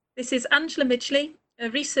This is Angela Midgley,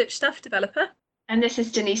 a research staff developer. And this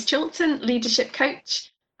is Denise Chilton, leadership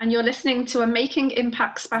coach. And you're listening to a Making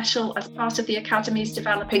Impact special as part of the Academy's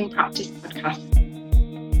Developing Practice podcast.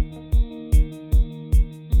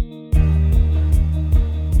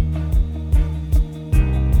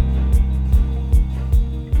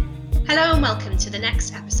 Hello and welcome to the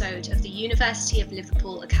next episode of the University of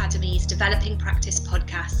Liverpool Academy's Developing Practice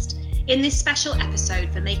podcast. In this special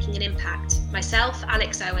episode for Making an Impact, myself,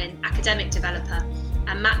 Alex Owen, academic developer,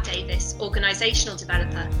 and Matt Davis, organisational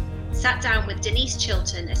developer, sat down with Denise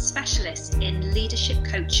Chilton, a specialist in leadership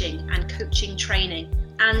coaching and coaching training,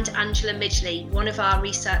 and Angela Midgley, one of our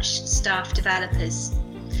research staff developers.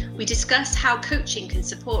 We discuss how coaching can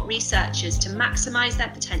support researchers to maximise their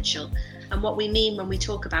potential and what we mean when we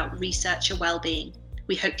talk about researcher wellbeing.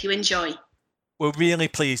 We hope you enjoy. We're really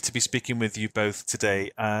pleased to be speaking with you both today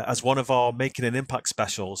as one of our Making an Impact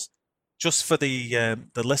specials. Just for the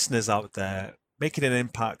listeners out there, Making an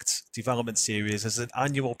Impact development series is an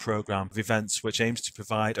annual program of events which aims to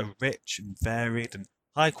provide a rich and varied and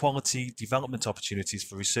high quality development opportunities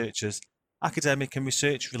for researchers, academic and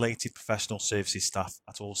research related professional services staff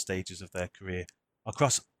at all stages of their career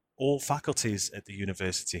across all faculties at the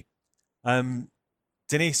university.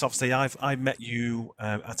 Denise, obviously, I met you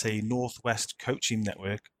at a Northwest coaching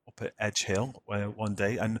network up at Edge Hill one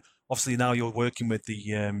day, and obviously now you're working with the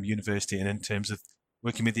university and in terms of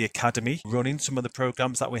working with the academy, running some of the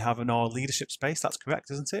programs that we have in our leadership space. That's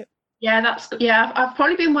correct, isn't it? Yeah, I've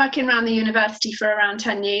probably been working around the university for around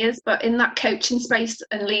 10 years, but in that coaching space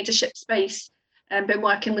and leadership space, I've been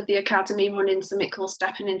working with the academy, running something called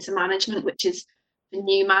Stepping into Management, which is for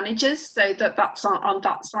new managers, so that's on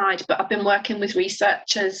that side. But I've been working with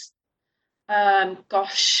researchers,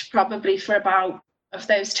 probably for about, of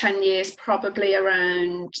those 10 years, probably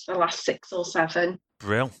around the last 6 or 7.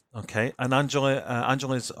 Brilliant. Okay. And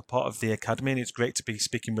Angela is a part of the academy, and it's great to be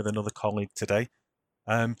speaking with another colleague today.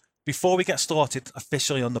 Before we get started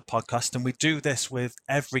officially on the podcast, and we do this with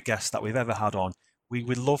every guest that we've ever had on, we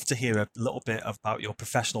would love to hear a little bit about your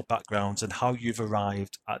professional backgrounds and how you've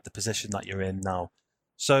arrived at the position that you're in now.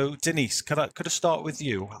 So, Denise, could I start with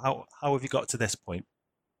you? How have you got to this point?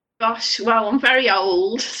 Gosh, well, I'm very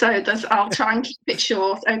old, so I'll try and keep it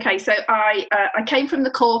short. Okay, so I came from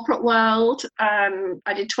the corporate world.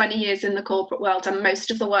 I did 20 years in the corporate world, and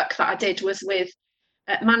most of the work that I did was with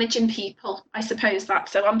managing people, I suppose that.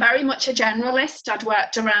 So I'm very much a generalist. I'd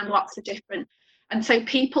worked around lots of different, and so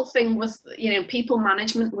people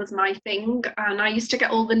management was my thing. And I used to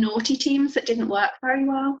get all the naughty teams that didn't work very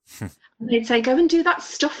well. And they'd say, go and do that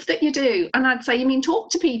stuff that you do. And I'd say, you mean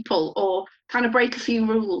talk to people or kind of break a few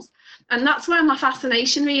rules? And that's where my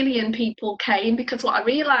fascination really in people came, because what I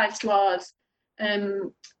realised was,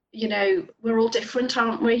 we're all different,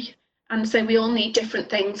 aren't we? And so we all need different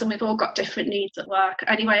things, and we've all got different needs at work.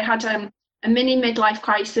 Anyway, I had a mini midlife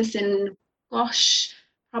crisis in,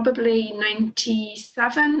 probably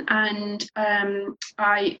 97, and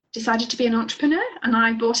I decided to be an entrepreneur, and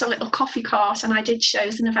I bought a little coffee cart and I did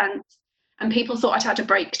shows and events, and people thought I'd had a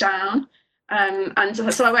breakdown. And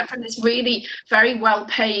so I went from this really very well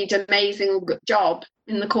paid, amazing job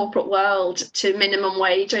in the corporate world to minimum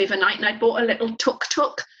wage overnight, and I bought a little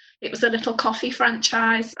tuk-tuk. It was a little coffee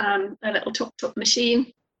franchise, a little tuk-tuk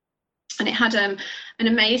machine. And it had an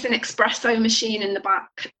amazing espresso machine in the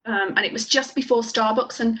back. And it was just before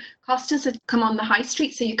Starbucks and Costa's had come on the high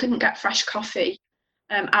street, so you couldn't get fresh coffee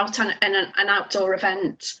out on an outdoor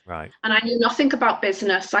event. Right. And I knew nothing about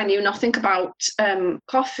business. I knew nothing about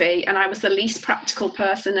coffee, and I was the least practical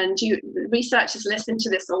person. And researchers listen to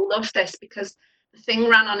this will love this, because the thing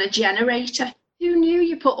ran on a generator. Who knew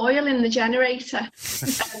you put oil in the generator?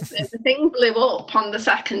 The thing blew up on the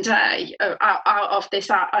second day out of this,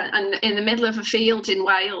 and in the middle of a field in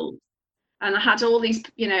Wales. And I had all these,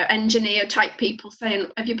 engineer type people saying,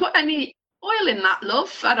 have you put any oil in that,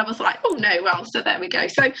 love? And I was like, oh no. Well, so there we go.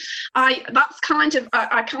 So I kind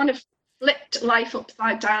of flipped life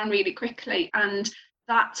upside down really quickly. And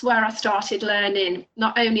that's where I started learning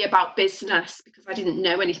not only about business, because I didn't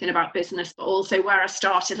know anything about business, but also where I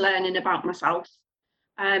started learning about myself.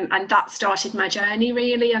 And that started my journey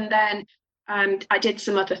really. And then I did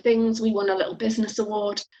some other things. We won a little business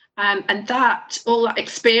award. And all that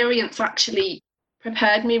experience actually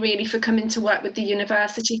prepared me really for coming to work with the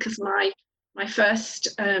university, because my first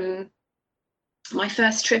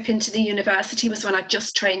trip into the university was when I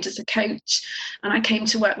just trained as a coach, and I came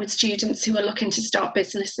to work with students who were looking to start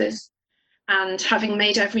businesses. And having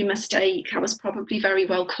made every mistake, I was probably very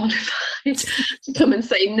well qualified to come and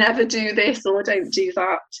say, never do this or don't do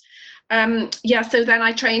that. So then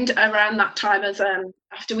I trained around that time as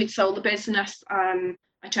after we'd sold the business.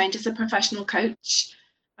 I trained as a professional coach.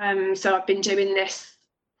 So I've been doing this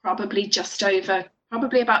probably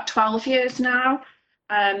about 12 years now.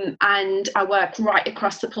 And I work right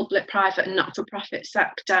across the public, private and not-for-profit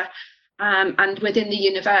sector. And within the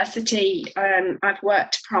university, I've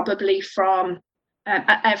worked probably from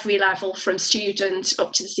at every level, from student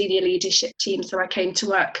up to the senior leadership team. So I came to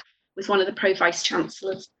work with one of the pro-vice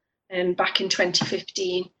chancellors back in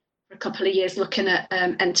 2015 for a couple of years, looking at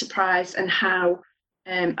enterprise and how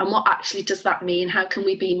and what actually does that mean? How can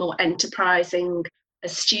we be more enterprising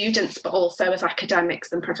as students, but also as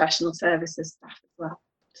academics and professional services staff as well?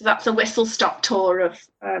 So that's a whistle-stop tour of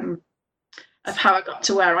how I got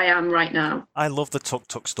to where I am right now. I love the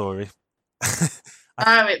tuk-tuk story.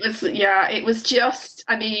 It was just,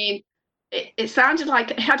 I mean, it sounded like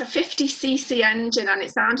it had a 50cc engine, and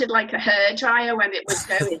it sounded like a hairdryer when it was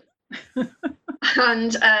going.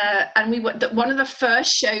 And we were, one of the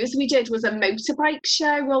first shows we did was a motorbike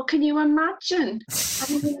show. Well, can you imagine?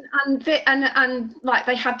 And like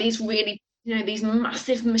they had these really, these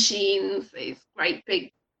massive machines, these great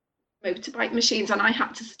big motorbike machines, and I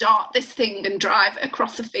had to start this thing and drive it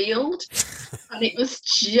across a field, and it was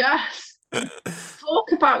just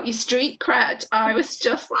talk about your street cred. I was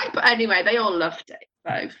just like, but anyway, they all loved it.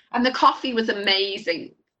 So, and the coffee was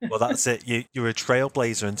amazing. Well, that's it. You're a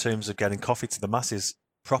trailblazer in terms of getting coffee to the masses,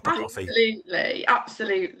 proper coffee.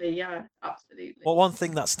 Absolutely, yeah, absolutely. Well, one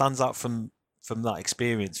thing that stands out from that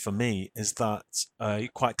experience for me is that you're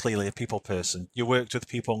quite clearly a people person. You worked with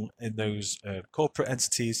people in those corporate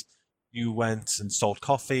entities. You went and sold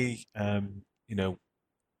coffee,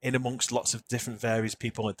 in amongst lots of different various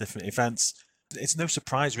people at different events. It's no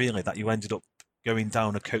surprise really that you ended up going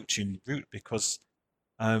down a coaching route because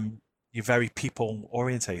you're very people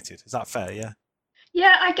orientated. Is that fair? Yeah.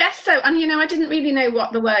 Yeah, I guess so. And I didn't really know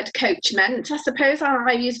what the word coach meant. I suppose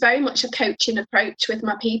I use very much a coaching approach with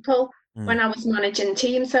my people when I was managing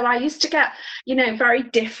teams. So I used to get, very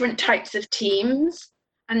different types of teams,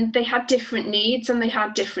 and they had different needs, and they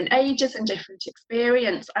had different ages and different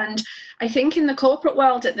experience. And I think in the corporate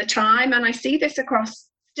world at the time, and I see this across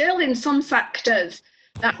still in some sectors,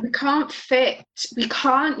 that we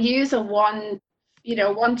can't use a one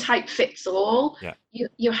type fits all. Yeah.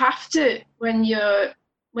 You have to, when you're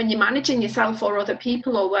managing yourself or other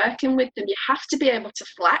people or working with them, you have to be able to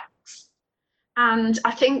flex. And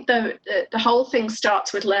I think the whole thing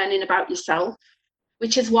starts with learning about yourself,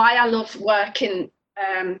 which is why I love working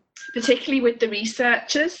particularly with the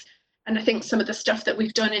researchers. And I think some of the stuff that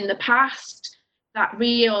we've done in the past, that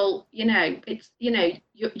real,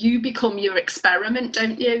 you become your experiment,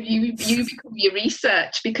 don't you? You become your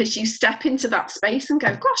research, because you step into that space and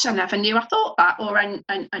go, gosh, I never knew I thought that, or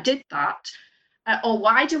I did that, or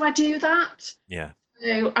why do I do that? Yeah.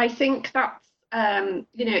 So I think that's,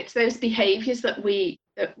 it's those behaviours that we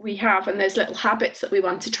have, and those little habits that we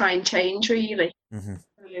want to try and change, really. Mm-hmm.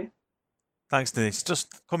 Thanks, Denise.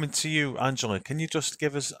 Just coming to you, Angela, can you just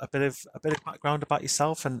give us a bit of background about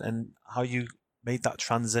yourself and how you made that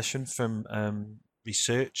transition from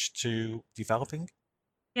research to developing?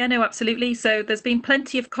 Yeah, no, absolutely. So there's been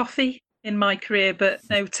plenty of coffee in my career, but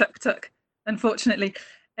no tuk-tuk, unfortunately.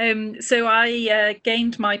 So I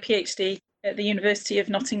gained my PhD at the University of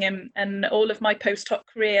Nottingham, and all of my postdoc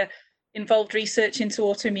career involved research into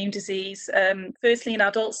autoimmune disease. Firstly in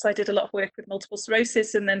adults, I did a lot of work with multiple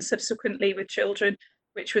sclerosis, and then subsequently with children,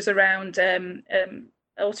 which was around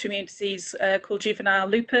autoimmune disease called juvenile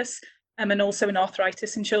lupus, and also in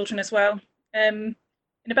arthritis in children as well. In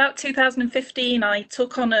about 2015, I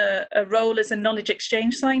took on a role as a knowledge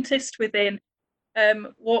exchange scientist within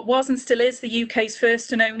what was and still is the UK's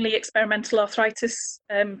first and only experimental arthritis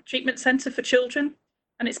treatment centre for children.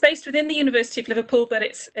 And it's based within the University of Liverpool, but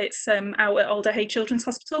it's out at Alder Hey Children's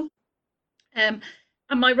Hospital. And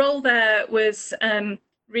my role there was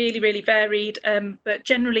really, really varied, but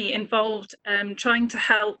generally involved trying to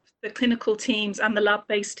help the clinical teams and the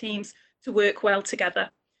lab-based teams to work well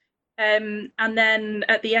together. And then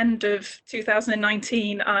at the end of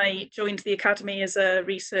 2019, I joined the Academy as a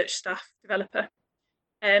research staff developer.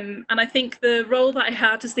 And I think the role that I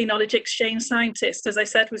had as the knowledge exchange scientist, as I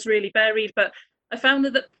said, was really varied, but I found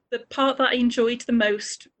that the part that I enjoyed the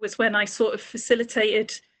most was when I sort of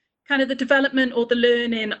facilitated kind of the development or the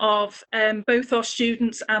learning of both our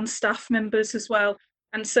students and staff members as well.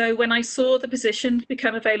 And so when I saw the position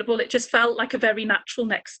become available, it just felt like a very natural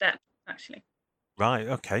next step, actually. Right.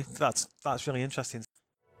 Okay. That's really interesting.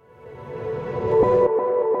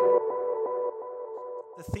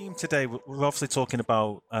 The theme today, we're obviously talking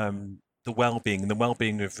about the well-being and the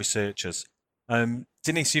well-being of researchers.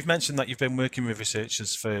 Denise, you've mentioned that you've been working with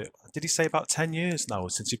researchers for, did you say about 10 years now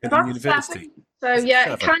since you've been in university? So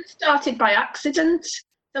yeah, it kind of started by accident.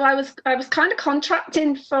 So I was kind of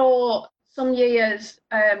contracting for some years.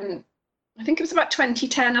 I think it was about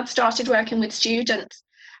 2010. I'd started working with students,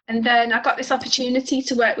 and then I got this opportunity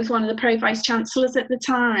to work with one of the pro vice chancellors at the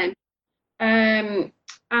time, and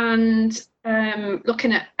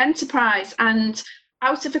looking at enterprise. And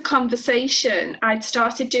out of a conversation, I'd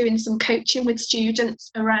started doing some coaching with students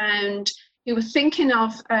around who were thinking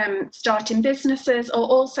of starting businesses or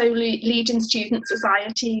also leading student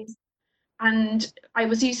societies. And I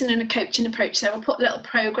was using a coaching approach. So I put a little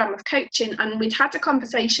program of coaching, and we'd had a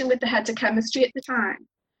conversation with the head of chemistry at the time.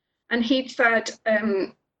 And he'd said,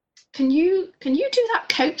 can you do that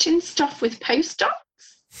coaching stuff with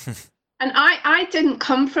postdocs? And I didn't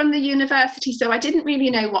come from the university, so I didn't really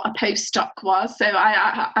know what a postdoc was. So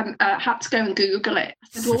I had to go and Google it. I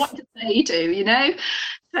said, well, what did they do, you know?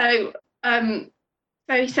 So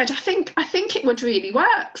he said, I think it would really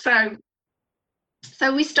work.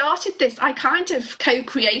 So we started this. I kind of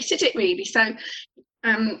co-created it, really. So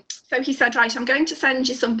he said, right, I'm going to send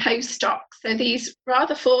you some postdocs. So these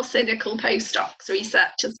rather cynical postdocs,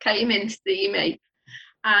 researchers, came in to see me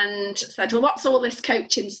and said, well, what's all this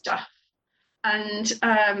coaching stuff? And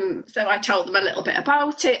so I told them a little bit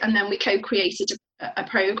about it, and then we co-created a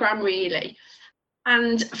program, really.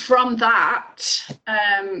 And from that,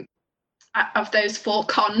 of those 4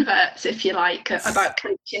 converts, if you like, about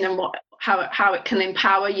coaching and how it can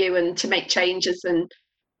empower you and to make changes and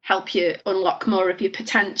help you unlock more of your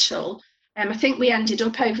potential. I think we ended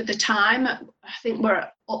up over the time, I think we're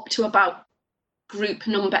up to about group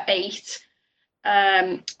number 8.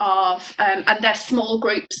 And they're small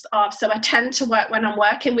groups of, so I tend to work, when I'm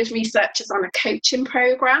working with researchers on a coaching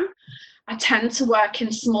program, I tend to work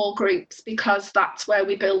in small groups, because that's where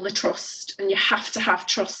we build the trust, and you have to have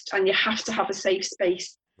trust, and you have to have a safe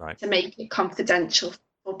space to make it confidential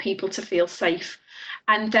for people to feel safe.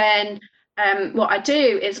 And then what I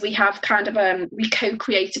do is we have kind of we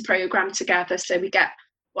co-create a program together. So we get,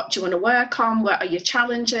 what do you want to work on? What are your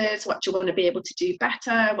challenges? What do you want to be able to do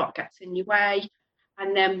better? What gets in your way?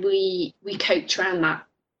 And then we coach around that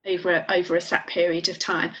over a set period of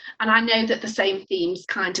time. And I know that the same themes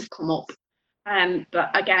kind of come up, but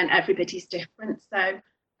again, everybody's different. So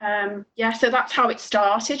so that's how it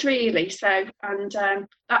started, really. So, and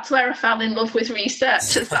that's where I fell in love with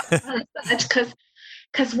research, as that said,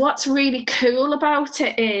 because what's really cool about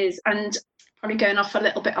it is, and probably going off a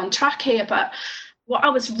little bit on track here, but what I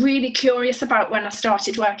was really curious about when I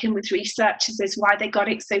started working with researchers is why they got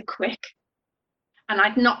it so quick. And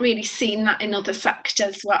I'd not really seen that in other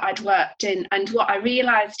sectors where I'd worked in. And what I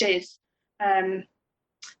realised is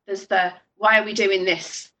there's the, why are we doing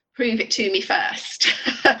this? Prove it to me first.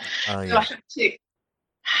 So I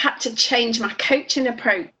had to change my coaching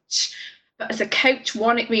approach. But as a coach,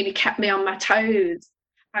 it really kept me on my toes.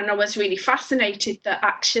 And I was really fascinated that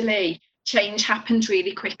actually change happened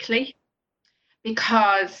really quickly,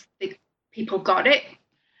 because people got it,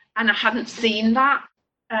 and I hadn't seen that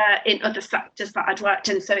in other sectors that I'd worked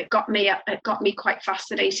in. So it got me quite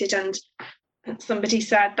fascinated. And somebody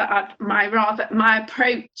said that my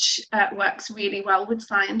approach works really well with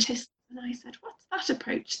scientists, and I said, what's that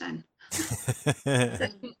approach then? So,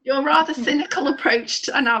 your rather cynical approach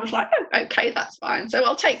and I was like, oh, okay, that's fine. So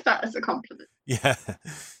I'll take that as a compliment. Yeah,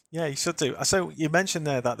 you should do. So you mentioned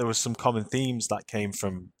there that there were some common themes that came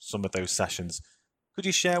from some of those sessions. Could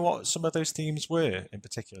you share what some of those themes were in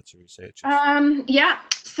particular to researchers?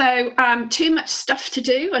 So too much stuff to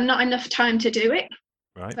do and not enough time to do it.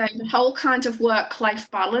 Right. So the whole kind of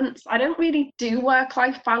work-life balance. I don't really do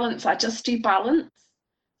work-life balance. I just do balance.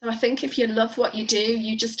 So I think if you love what you do,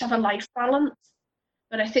 you just have a life balance.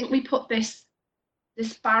 But I think we put this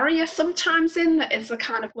barrier sometimes in that is a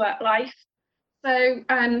kind of work life. So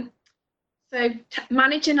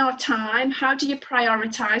managing our time. How do you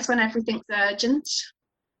prioritize when everything's urgent?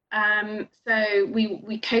 So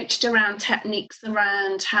we coached around techniques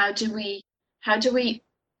around how do we,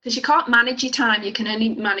 because you can't manage your time, you can only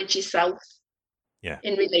manage yourself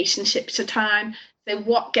in relationship to time. So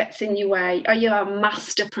what gets in your way? Are you a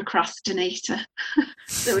master procrastinator?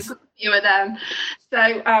 So we've got a few of them.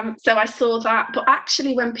 So I saw that. But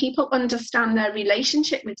actually, when people understand their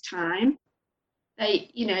relationship with time,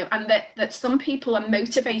 they, and that some people are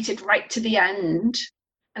motivated right to the end,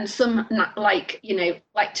 and some like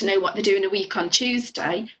to know what they're doing a week on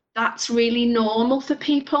Tuesday. That's really normal for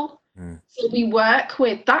people. So we work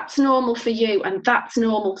with, that's normal for you and that's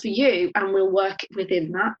normal for you, and we'll work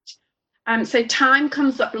within that. So time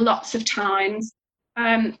comes up lots of times.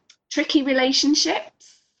 Tricky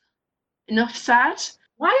relationships, enough said.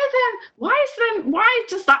 Why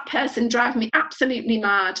does that person drive me absolutely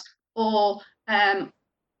mad? Or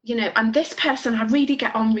and this person I really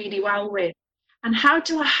get on really well with. And how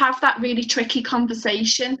do I have that really tricky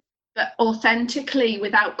conversation, but authentically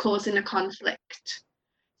without causing a conflict?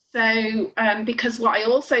 So, because what I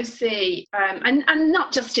also see, and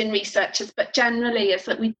not just in researchers, but generally, is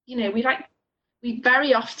that we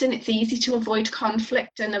very often, it's easy to avoid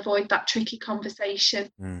conflict and avoid that tricky conversation.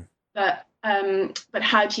 But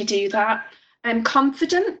how do you do that?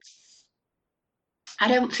 Confidence. I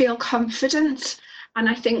don't feel confident. And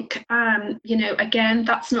I think, again,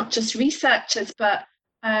 that's not just researchers, but,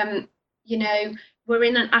 we're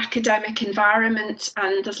in an academic environment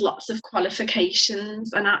and there's lots of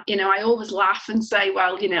qualifications. And, I always laugh and say,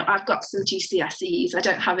 well, I've got some GCSEs. I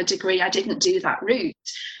don't have a degree. I didn't do that route.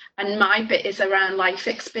 And my bit is around life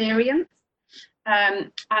experience.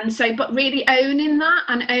 And so, but really owning that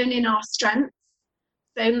and owning our strengths.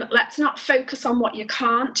 So let's not focus on what you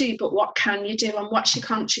can't do, but what can you do and what's your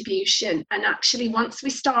contribution? And actually, once we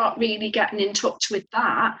start really getting in touch with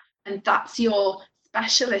that, and that's your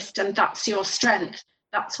specialist and that's your strength,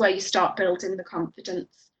 that's where you start building the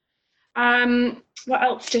confidence. What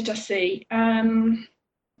else did I see? I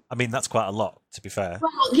mean, that's quite a lot, to be fair.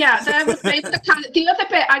 Well, yeah, there was the other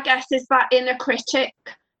bit, I guess, is that inner critic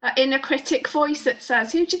voice that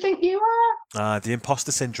says, who do you think you are? The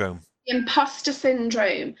imposter syndrome. Imposter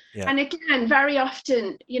syndrome. Yeah. And again, very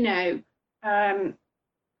often, in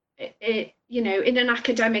an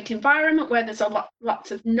academic environment where there's lots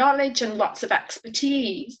of knowledge and lots of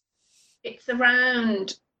expertise, it's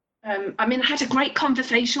around, I had a great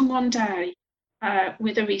conversation one day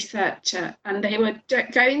with a researcher, and they were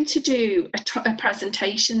going to do a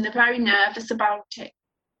presentation. They're very nervous about it.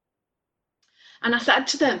 And I said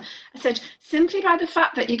to them, simply by the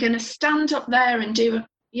fact that you're going to stand up there and do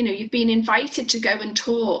you've been invited to go and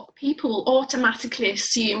talk, people will automatically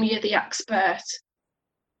assume you're the expert.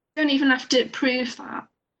 You don't even have to prove that.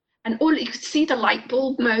 And all you could see the light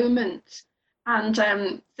bulb moment. And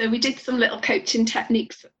so we did some little coaching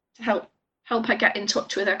techniques to help her get in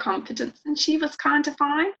touch with her confidence. And she was kind of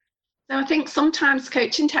fine. So I think sometimes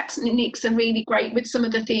coaching techniques are really great with some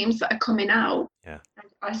of the themes that are coming out. Yeah.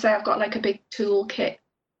 I say I've got like a big toolkit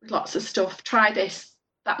with lots of stuff. Try this.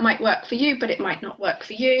 That might work for you, but it might not work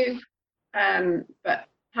for you. But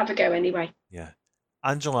have a go anyway. Yeah.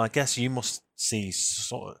 Angela, I guess you must see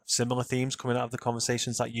sort of similar themes coming out of the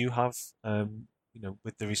conversations that you have,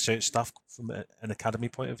 with the research staff from an academy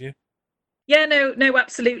point of view. Yeah, no,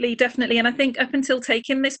 absolutely, definitely. And I think up until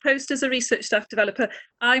taking this post as a research staff developer,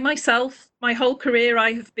 I myself, my whole career,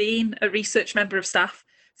 I have been a research member of staff.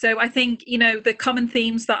 So I think, the common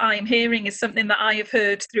themes that I am hearing is something that I have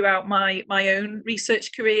heard throughout my own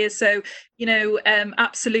research career. So,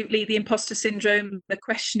 absolutely the imposter syndrome, the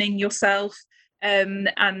questioning yourself, and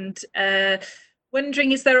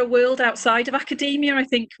wondering, is there a world outside of academia? I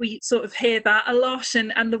think we sort of hear that a lot,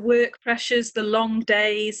 and the work pressures, the long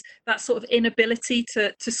days, that sort of inability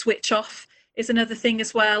to switch off is another thing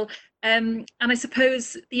as well. And I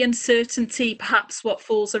suppose the uncertainty, perhaps what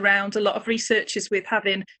falls around a lot of researchers with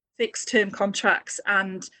having fixed term contracts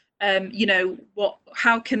and,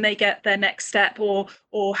 how can they get their next step or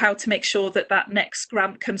how to make sure that next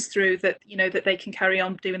grant comes through, that, that they can carry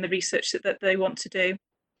on doing the research that they want to do.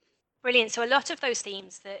 Brilliant. So a lot of those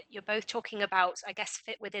themes that you're both talking about, I guess,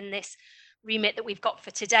 fit within this remit that we've got for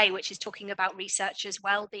today, which is talking about researchers'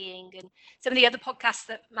 well-being, and some of the other podcasts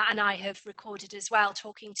that Matt and I have recorded as well,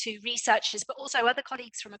 talking to researchers, but also other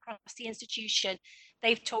colleagues from across the institution.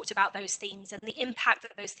 They've talked about those themes and the impact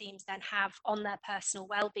that those themes then have on their personal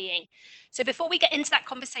well-being. So before we get into that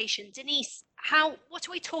conversation, Denise, what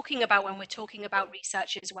are we talking about when we're talking about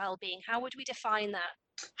researchers' well-being? How would we define that?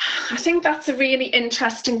 I think that's a really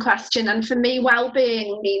interesting question. And for me,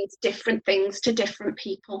 well-being means different things to different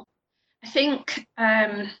people. I think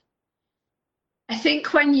there's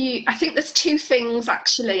two things,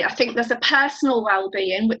 actually. I think there's a personal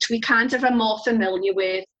well-being, which we kind of are more familiar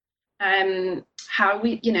with. How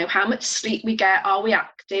much sleep we get, are we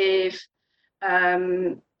active?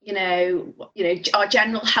 Our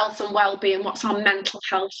general health and well-being, what's our mental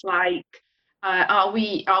health like? Are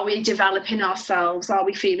we developing ourselves? Are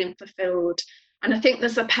we feeling fulfilled? And I think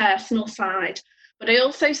there's a personal side, but I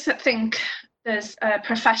also think there's a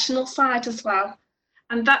professional side as well.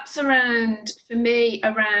 And that's around, for me,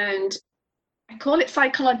 I call it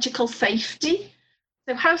psychological safety.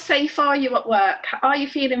 So how safe are you at work? Are you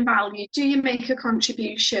feeling valued? Do you make a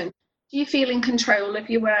contribution? Do you feel in control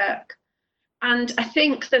of your work? And I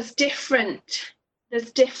think there's different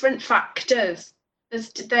factors.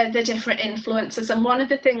 They're different influences. And one of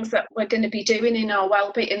the things that we're going to be doing in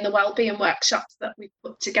the wellbeing workshops that we've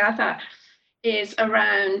put together is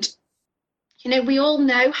around we all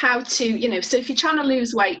know how to, so if you're trying to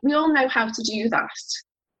lose weight, we all know how to do that.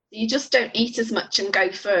 You just don't eat as much and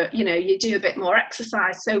go for, you do a bit more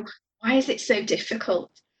exercise. So why is it so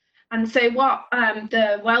difficult? And so what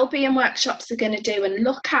the wellbeing workshops are going to do and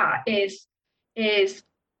look at is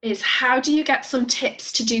how do you get some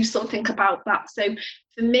tips to do something about that? So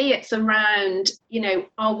for me, it's around,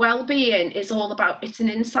 our well-being is all about, it's an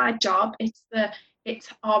inside job. It's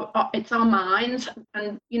our minds,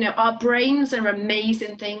 and our brains are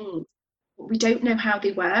amazing things, but we don't know how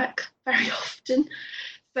they work very often.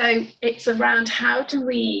 So it's around how do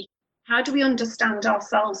we understand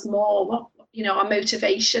ourselves more? What our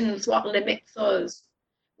motivations, what limits us,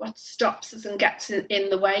 what stops us and gets in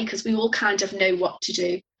the way, because we all kind of know what to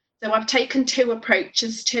do. So I've taken two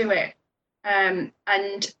approaches to it, and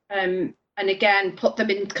again put them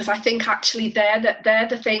in, because I think actually they're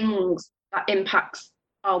the things that impacts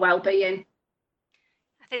our well-being.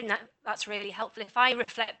 I think that's really helpful. If I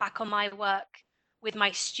reflect back on my work with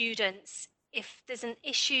my students, if there's an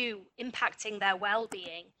issue impacting their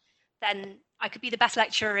well-being, then I could be the best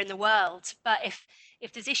lecturer in the world. But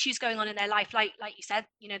if there's issues going on in their life, like you said,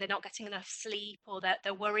 they're not getting enough sleep, or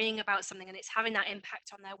they're worrying about something and it's having that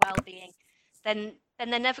impact on their well-being, then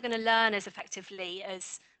they're never going to learn as effectively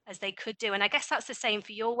as they could do. And I guess that's the same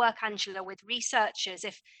for your work, Angela, with researchers.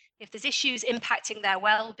 If there's issues impacting their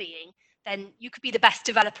well-being, then you could be the best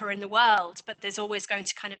developer in the world, but there's always going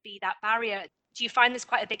to kind of be that barrier. Do you find there's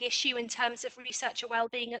quite a big issue in terms of researcher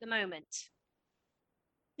well-being at the moment?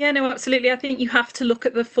 Yeah, no, absolutely. I think you have to look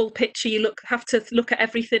at the full picture. You have to look at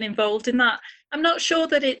everything involved in that. I'm not sure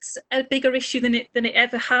that it's a bigger issue than it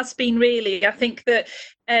ever has been, really. I think that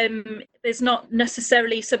there's not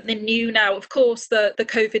necessarily something new now. Of course, the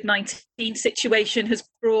COVID-19 situation has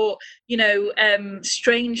brought,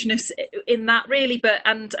 strangeness in that, really.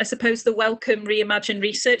 And I suppose the Welcome Reimagine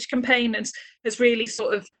Research campaign has really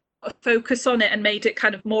sort of focus on it and made it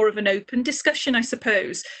kind of more of an open discussion, I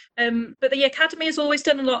suppose. But the Academy has always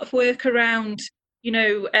done a lot of work around,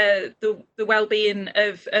 the well-being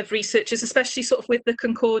of researchers, especially sort of with the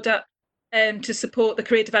Concordat, to support the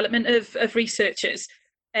career development of researchers.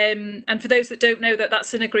 And for those that don't know,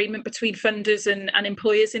 that's an agreement between funders and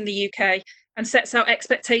employers in the UK, and sets out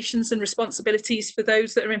expectations and responsibilities for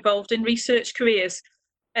those that are involved in research careers.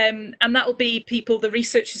 And that will be people, the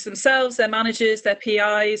researchers themselves, their managers, their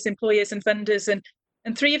PIs, employers and funders.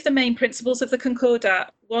 And three of the main principles of the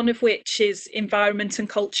Concordat, one of which is environment and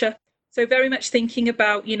culture. So very much thinking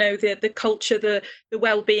about, the culture, the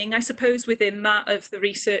well-being, I suppose, within that of the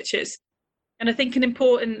researchers. And I think an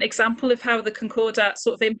important example of how the Concordat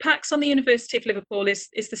sort of impacts on the University of Liverpool is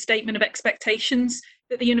the statement of expectations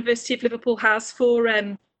that the University of Liverpool has for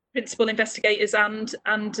principal investigators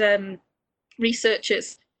and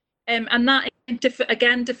researchers. And that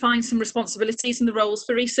again defines some responsibilities and the roles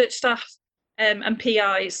for research staff and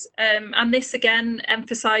PIs. And this again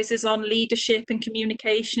emphasises on leadership and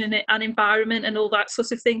communication and environment and all that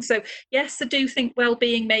sort of thing. So yes, I do think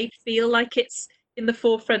well-being may feel like it's in the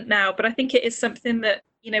forefront now, but I think it is something that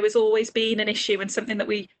has always been an issue, and something that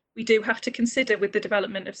we do have to consider with the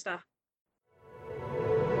development of staff.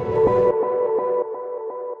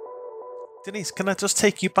 Denise, can I just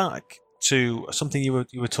take you back to something you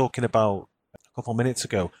were talking about a couple of minutes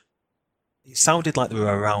ago? It sounded like they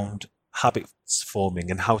were around habits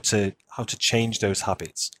forming and how to change those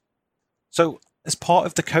habits. So as part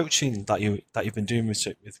of the coaching that you've been doing with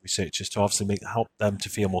researchers to obviously help them to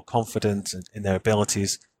feel more confident in their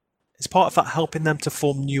abilities, is part of that helping them to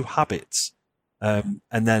form new habits, and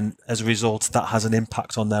then as a result that has an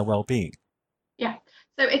impact on their well-being? Yeah,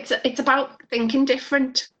 so it's about thinking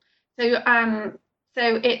different. So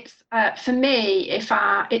it's for me,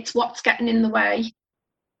 it's what's getting in the way.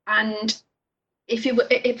 And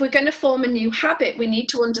if we're going to form a new habit, we need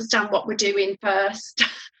to understand what we're doing first.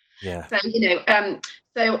 Yeah. So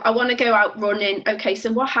so I want to go out running. Okay,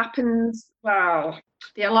 so what happens? Well,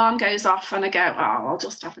 the alarm goes off and I go, oh, I'll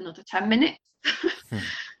just have another 10 minutes.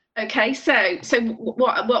 Okay, so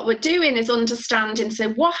what we're doing is understanding. So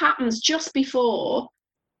what happens just before?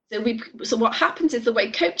 So what happens is, the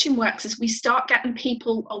way coaching works is we start getting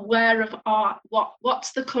people aware of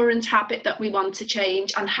what's the current habit that we want to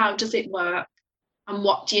change, and how does it work, and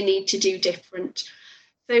what do you need to do different.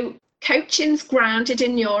 So coaching's grounded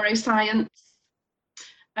in neuroscience,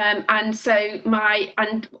 and so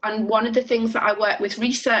and one of the things that I work with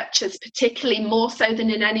researchers, particularly more so than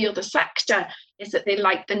in any other sector, is that they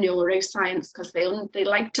like the neuroscience, because they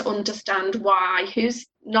like to understand why. Who's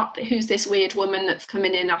this weird woman that's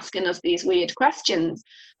coming in asking us these weird questions,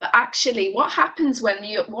 but actually what happens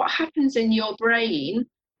in your brain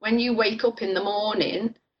when you wake up in the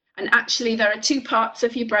morning, And actually, there are two parts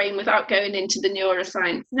of your brain, without going into the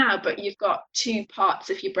neuroscience now, but you've got two parts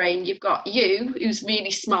of your brain. You've got you, who's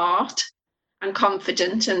really smart and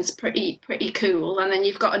confident and pretty cool. And then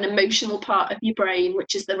you've got an emotional part of your brain,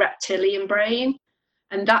 which is the reptilian brain.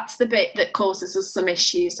 And that's the bit that causes us some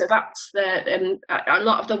issues. So that's a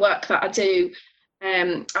lot of the work that I do.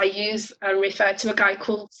 I refer to a guy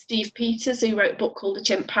called Steve Peters, who wrote a book called The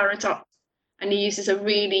Chimp Paradox. And he uses a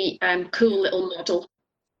really cool little model.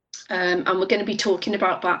 And we're going to be talking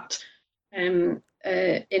about that in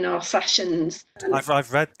our sessions.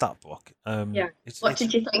 I've read that book. Yeah. What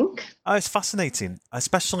did you think? Oh, it's fascinating,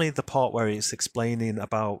 especially the part where it's explaining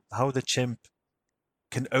about how the chimp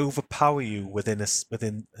can overpower you within a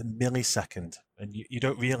millisecond, and you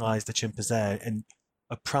don't realize the chimp is there. And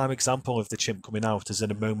a prime example of the chimp coming out is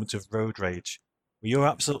in a moment of road rage, where you're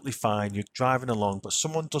absolutely fine, you're driving along, but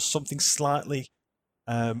someone does something slightly,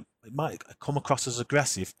 it might come across as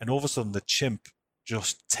aggressive, and all of a sudden the chimp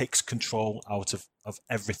just takes control out of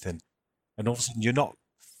everything. And all of a sudden you're not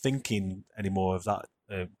thinking anymore of that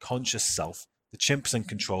conscious self. The chimp's in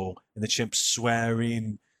control, and the chimp's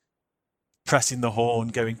swearing, pressing the horn,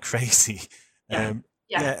 going crazy.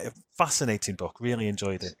 Yeah, fascinating book. Really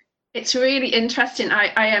enjoyed it. It's really interesting. I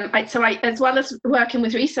as well as working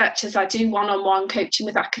with researchers, I do one-on-one coaching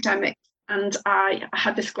with academics, and I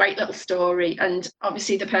had this great little story. And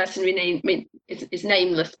obviously, the person is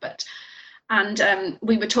nameless, but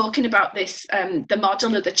we were talking about this, the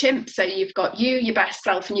model of the chimp. So you've got you, your best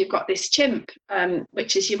self, and you've got this chimp,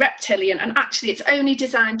 which is your reptilian, and actually, it's only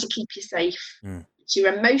designed to keep you safe. It's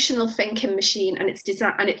your emotional thinking machine, and it's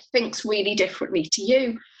designed, and it thinks really differently to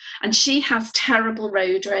you. And she has terrible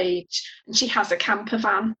road rage, and she has a camper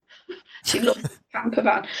van. She loves a camper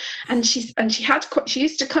van, and she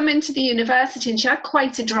used to come into the university, and she had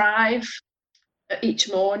quite a drive each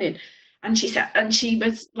morning. And she said, and she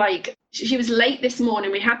was late this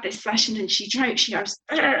morning. We had this session, and she was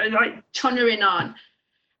like tunnering on,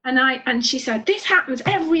 and she said, this happens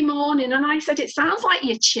every morning. And I said, it sounds like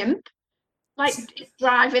your chimp, like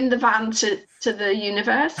driving the van to the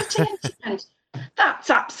university. And that's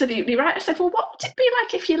absolutely right. I said, well, what would it be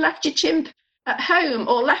like if you left your chimp at home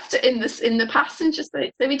or left it in the passenger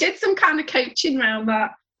seat? So we did some kind of coaching around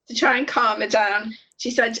that to try and calm her down.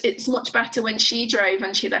 She said it's much better when she drove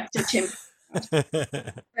and she left her chimp. So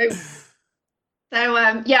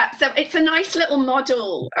it's a nice little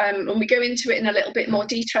model, and we go into it in a little bit more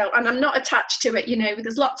detail. And I'm not attached to it,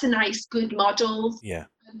 there's lots of nice, good models. Yeah.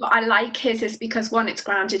 But I like his is because, one, it's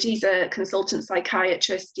grounded. He's a consultant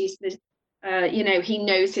psychiatrist. He's he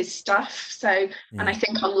knows his stuff. So, and I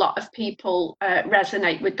think a lot of people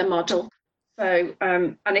resonate with the model. So,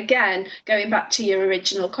 and again, going back to your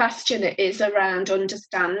original question, it is around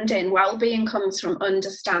understanding. Wellbeing comes from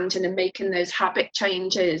understanding and making those habit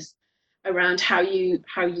changes around how your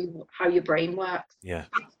brain works. Yeah,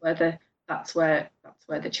 that's where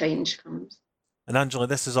the change comes. And Angela,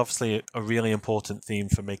 this is obviously a really important theme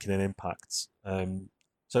for making an impact.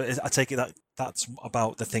 So I take it that's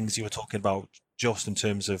about the things you were talking about, just in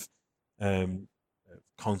terms of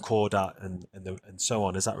Concordat and so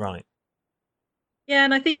on. Is that right? Yeah,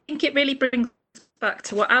 and I think it really brings back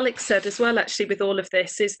to what Alex said as well, actually, with all of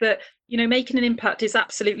this, is that, making an impact is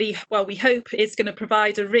absolutely, well, we hope is going to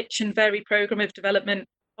provide a rich and varied programme of development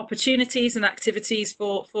opportunities and activities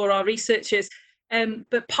for our researchers.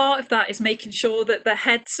 But part of that is making sure that their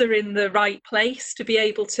heads are in the right place to be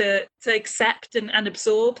able to accept and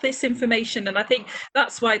absorb this information. And I think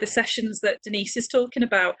that's why the sessions that Denise is talking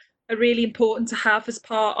about are really important to have as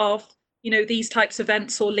part of, these types of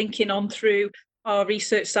events, or linking on through our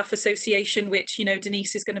Research Staff Association, which,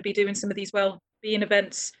 Denise is going to be doing some of these wellbeing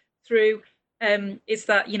events through, is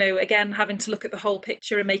that, again, having to look at the whole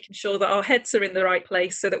picture and making sure that our heads are in the right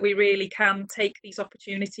place so that we really can take these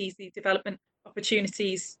opportunities, these development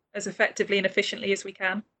opportunities, as effectively and efficiently as we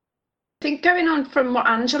can. I think going on from what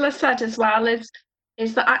Angela said as well is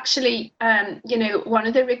that actually, one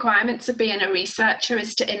of the requirements of being a researcher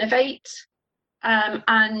is to innovate.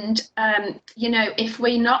 If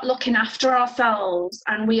we're not looking after ourselves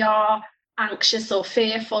and we are anxious or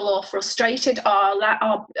fearful or frustrated,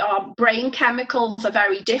 our brain chemicals are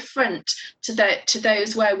very different to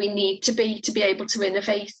those where we need to be able to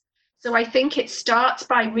innovate. So I think it starts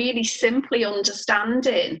by really simply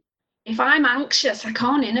understanding, if I'm anxious, I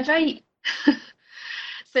can't innovate.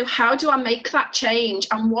 So how do I make that change,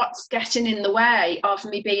 and what's getting in the way of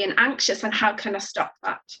me being anxious, and how can I stop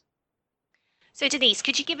that? So Denise,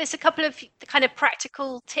 could you give us a couple of the kind of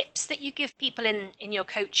practical tips that you give people in your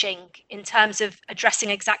coaching in terms of addressing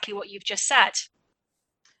exactly what you've just said?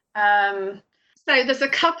 So there's a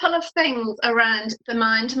couple of things around the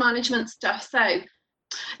mind management stuff. So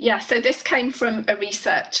this came from a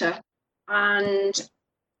researcher, and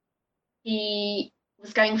he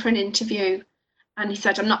was going for an interview, and he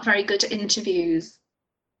said, "I'm not very good at interviews."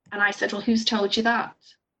 And I said, "Well, who's told you that?"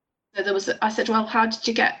 So I said, "Well, how did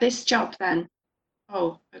you get this job then?"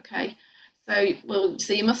 "Oh, okay. So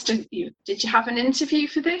you must have, did you have an interview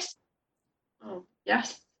for this?" "Oh,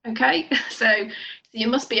 yes." "Okay." So you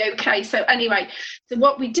must be okay. So anyway, so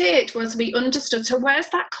what we did was we understood, so where's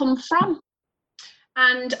that come from?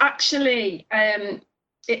 And actually,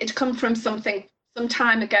 it had come from something some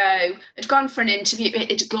time ago. I'd gone for an interview, it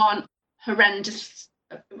had gone horrendous.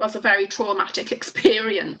 It was a very traumatic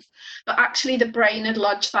experience, but actually the brain had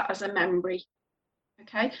lodged that as a memory.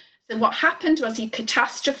 Okay, so what happened was he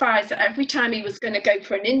catastrophized that every time he was going to go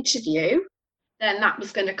for an interview, then that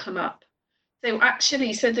was going to come up. So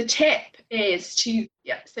actually, so the tip is to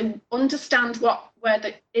understand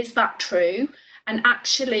is that true, and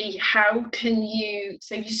actually how can you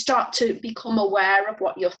start to become aware of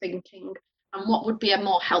what you're thinking and what would be a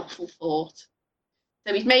more helpful thought.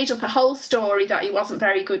 So he'd made up a whole story that he wasn't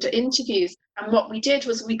very good at interviews, and what we did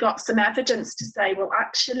was we got some evidence to say, well,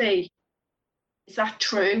 actually, is that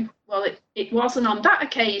true? Well, it wasn't on that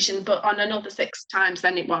occasion, but on another 6 times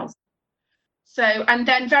then it was. So, and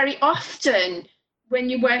then very often when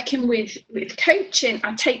you're working with coaching,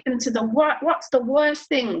 I take them to what's the worst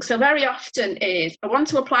thing? So very often is, I want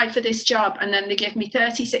to apply for this job, and then they give me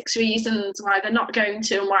 36 reasons why they're not going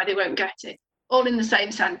to and why they won't get it, all in the same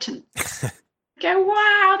sentence. I go,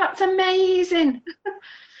 wow, that's amazing.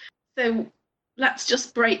 So let's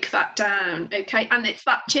just break that down, okay? And it's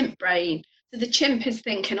that chimp brain. So the chimp is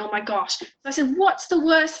thinking, oh my gosh. So I said, what's the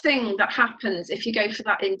worst thing that happens if you go for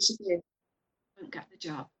that interview? Don't get the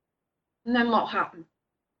job. And then what happened?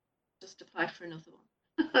 Just apply for another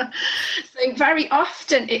one. So very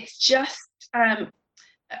often it's just a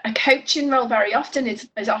coaching role very often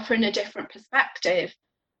is offering a different perspective.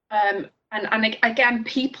 And again,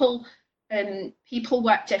 people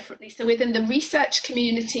work differently. So within the research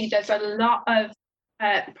community, there's a lot of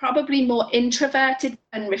probably more introverted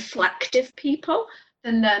and reflective people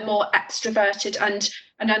than they're more extroverted.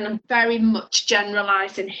 And I'm very much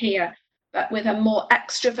generalizing here, but with a more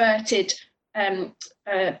extroverted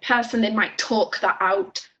person, they might talk that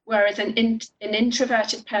out, whereas an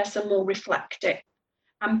introverted person will reflect it.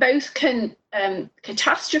 And both can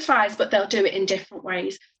catastrophize, but they'll do it in different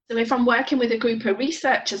ways. So if I'm working with a group of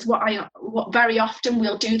researchers, what very often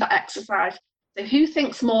we'll do that exercise. So who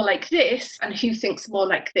thinks more like this and who thinks more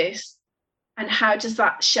like this? And how does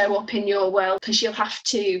that show up in your world? Because you'll have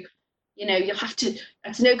to,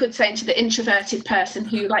 it's no good saying to the introverted person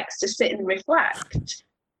who likes to sit and reflect,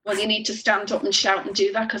 well, you need to stand up and shout and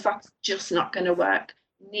do that, because that's just not going to work.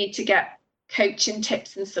 You need to get coaching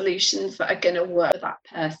tips and solutions that are going to work for that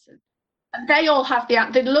person. And they all have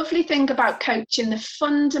the lovely thing about coaching, the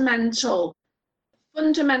fundamental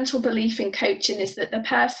belief in coaching is that the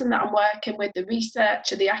person that I'm working with, the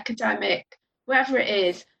researcher, the academic, whoever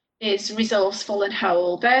it is resourceful and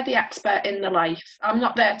whole. They're the expert in their life. I'm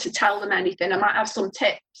not there to tell them anything. I might have some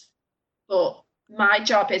tips, but my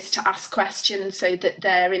job is to ask questions so that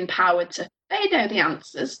they're empowered they know the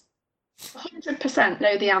answers. 100%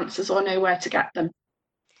 know the answers or know where to get them.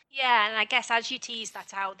 Yeah, and I guess as you tease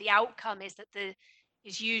that out, the outcome is that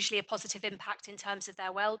is usually a positive impact in terms of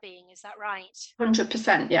their well-being. Is that right?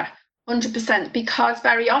 100%, yeah. 100%, because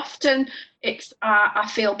very often it's I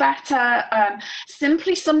feel better,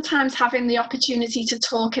 simply sometimes having the opportunity to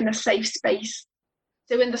talk in a safe space.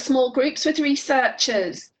 So in the small groups with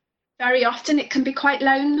researchers, very often it can be quite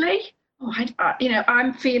lonely.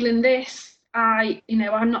 I'm feeling this,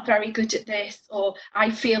 I'm not very good at this, or I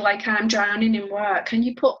feel like I'm drowning in work. And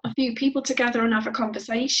you put a few people together and have a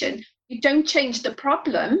conversation. You don't change the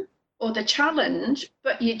problem or the challenge,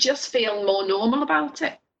 but you just feel more normal about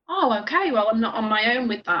it. Oh, okay, well, I'm not on my own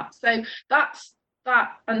with that. So that's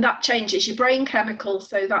that, and that changes your brain chemicals,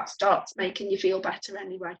 so that starts making you feel better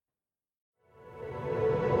anyway.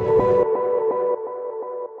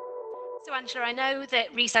 So Angela, I know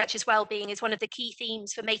that researchers' well-being is one of the key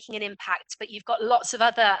themes for making an impact, but you've got lots of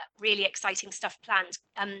other really exciting stuff planned.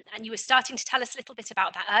 And you were starting to tell us a little bit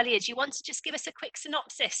about that earlier. Do you want to just give us a quick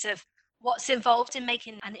synopsis of what's involved in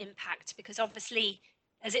making an impact? Because obviously,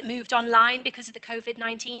 has it moved online because of the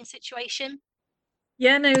COVID-19 situation?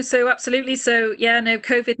 Yeah, no, so absolutely. So yeah, no,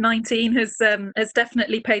 COVID-19 has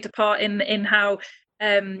definitely played a part in how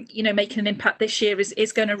making an impact this year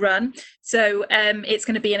is going to run. So it's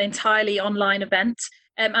going to be an entirely online event.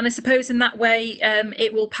 And I suppose in that way,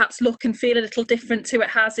 it will perhaps look and feel a little different to it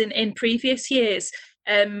has in previous years.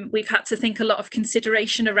 we've had to think a lot of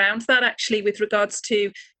consideration around that, actually, with regards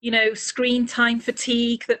to, screen time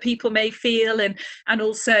fatigue that people may feel, and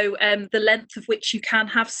also the length of which you can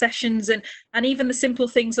have sessions, and even the simple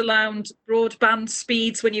things around broadband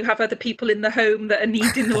speeds when you have other people in the home that are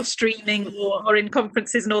needing or streaming or in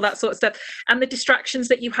conferences and all that sort of stuff, and the distractions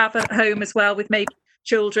that you have at home as well, with maybe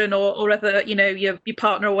children or other, your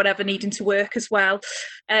partner or whatever needing to work as well.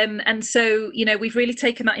 And so, we've really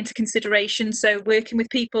taken that into consideration. So working with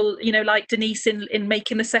people, like Denise, in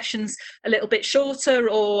making the sessions a little bit shorter,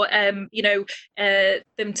 or, them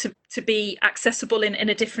to be accessible in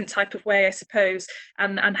a different type of way, I suppose,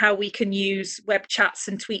 and how we can use web chats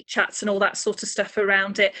and tweet chats and all that sort of stuff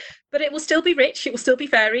around it. But it will still be rich, it will still be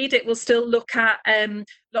varied, it will still look at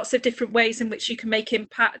lots of different ways in which you can make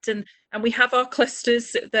impact. And we have our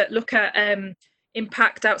clusters that look at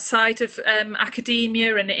impact outside of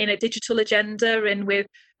academia, and in a digital agenda, and with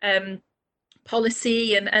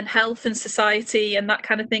policy and health and society and that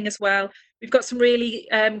kind of thing as well. We've got some really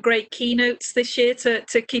great keynotes this year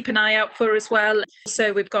to keep an eye out for as well.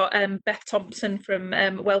 So we've got Beth Thompson from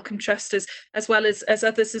Wellcome Trust, as well as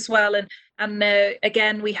others as well. And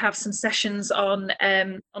again, we have some sessions on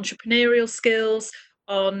entrepreneurial skills,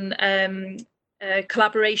 on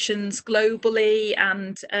collaborations globally,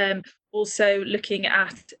 and also looking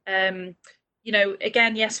at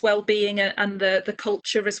again, yes, wellbeing and the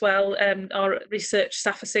culture as well. Our Research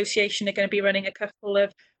Staff Association are going to be running a couple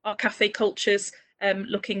of our cafe cultures,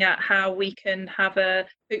 looking at how we can have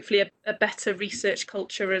hopefully a better research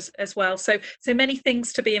culture as well. So many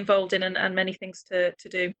things to be involved in, and many things to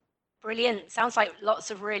do. Brilliant. Sounds like lots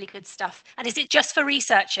of really good stuff. And is it just for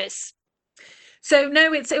researchers? So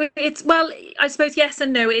no, it's well, I suppose yes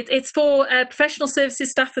and no. It's for professional services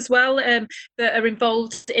staff as well, that are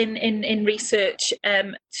involved in research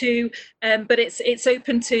too. But it's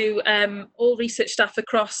open to all research staff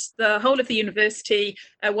across the whole of the university,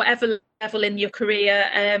 whatever level in your career,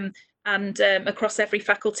 and across every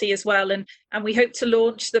faculty as well. And we hope to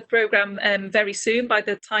launch the programme very soon. By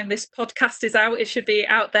the time this podcast is out, it should be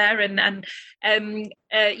out there. And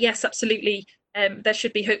yes, absolutely. There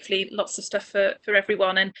should be hopefully lots of stuff for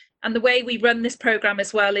everyone. And the way we run this programme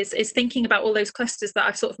as well is thinking about all those clusters that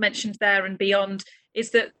I've sort of mentioned there and beyond,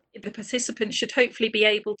 is that the participants should hopefully be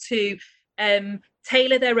able to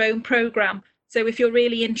tailor their own programme. So if you're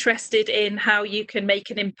really interested in how you can make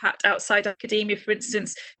an impact outside academia, for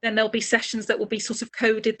instance, then there'll be sessions that will be sort of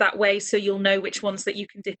coded that way, so you'll know which ones that you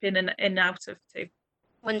can dip in and out of too.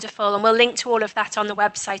 Wonderful. And we'll link to all of that on the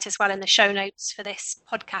website as well in the show notes for this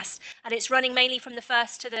podcast. And it's running mainly from the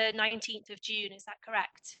 1st to the 19th of June. Is that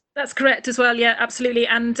correct? That's correct as well. Yeah, absolutely.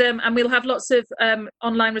 And we'll have lots of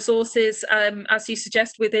online resources, as you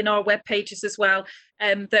suggest, within our web pages as well,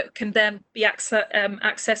 that can then be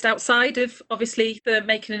accessed outside of, obviously, the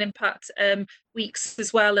Making an Impact weeks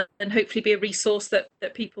as well, and hopefully be a resource that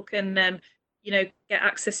people can, get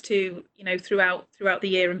access to, throughout the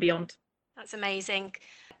year and beyond. That's amazing.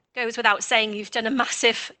 Goes without saying, you've done a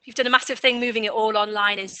massive thing moving it all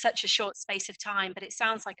online in such a short space of time, but it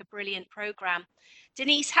sounds like a brilliant programme.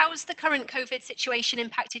 Denise, how's the current COVID situation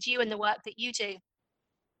impacted you and the work that you do?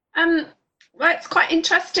 Well, it's quite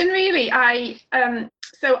interesting, really. I run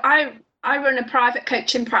a private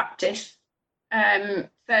coaching practice, and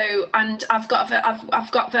I've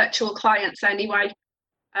got virtual clients anyway.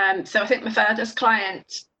 So I think my furthest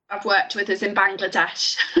client I've worked with is in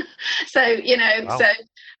Bangladesh. So Wow.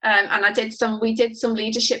 And we did some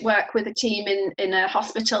leadership work with a team in a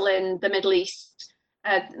hospital in the Middle East,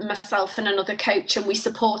 myself and another coach, and we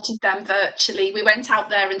supported them virtually. We went out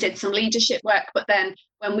there and did some leadership work, but then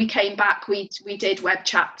when we came back, we did web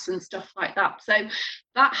chats and stuff like that. So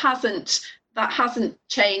that hasn't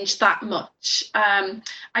changed that much.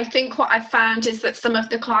 I think what I've found is that some of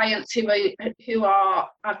the clients who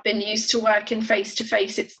have been used to working face to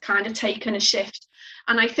face, it's kind of taken a shift.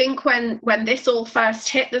 And I think when this all first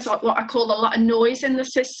hit, there's what I call a lot of noise in the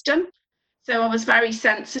system. So I was very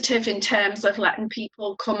sensitive in terms of letting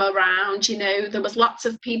people come around. There was lots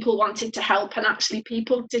of people wanted to help, and actually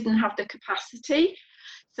people didn't have the capacity.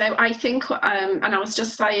 So I think, and I was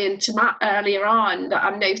just saying to Matt earlier on, that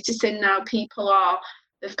I'm noticing now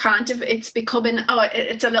it's becoming,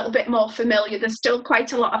 it's a little bit more familiar. There's still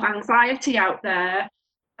quite a lot of anxiety out there.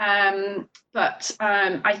 But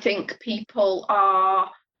I think people are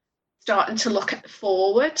starting to look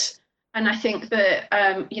forward. And I think that,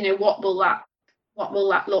 what will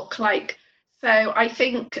that look like? So I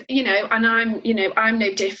think, and I'm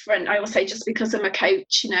no different. I will say, just because I'm a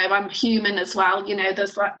coach, I'm human as well.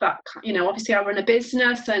 There's that, obviously I run a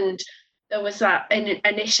business, and there was that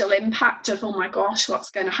initial impact of, oh my gosh,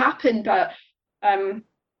 what's going to happen? But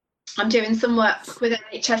I'm doing some work with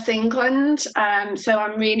NHS England, so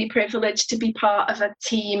I'm really privileged to be part of a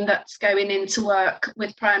team that's going into work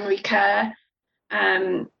with primary care,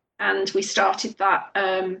 and we started that.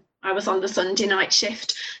 I was on the Sunday night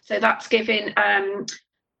shift, so that's giving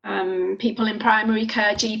people in primary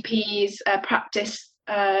care, GPs, practice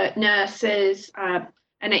nurses,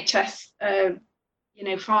 NHS,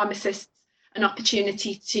 pharmacists, an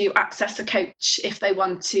opportunity to access a coach if they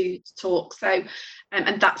want to talk. So,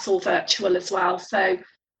 and that's all virtual as well. So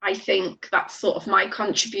I think that's sort of my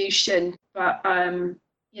contribution. But I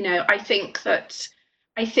think there's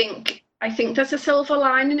a silver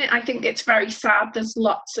line in it. I think it's very sad. There's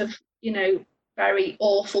lots of very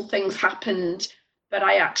awful things happened. But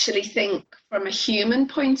I actually think from a human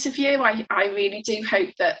point of view, I really do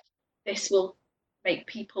hope that this will make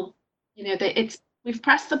people, that we've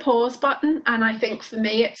pressed the pause button. And I think for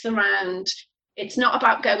me, it's not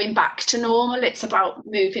about going back to normal. It's about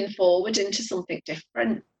moving forward into something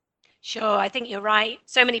different. Sure, I think you're right.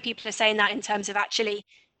 So many people are saying that in terms of actually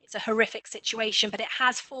it's a horrific situation, but it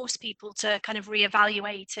has forced people to kind of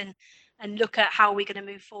reevaluate and look at how we're going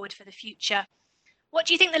to move forward for the future. What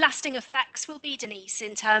do you think the lasting effects will be, Denise,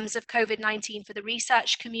 in terms of COVID-19 for the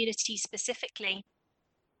research community specifically?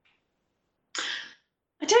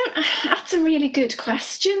 That's a really good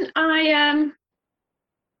question. I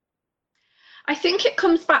think it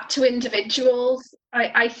comes back to individuals.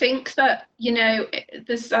 I think that,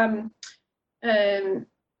 there's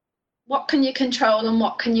what can you control and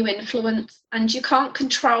what can you influence? And you can't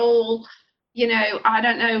control, I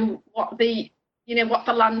don't know what the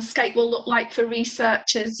landscape will look like for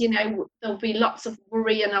researchers. There'll be lots of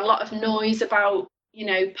worry and a lot of noise about,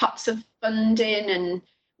 pots of funding and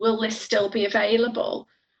will this still be available?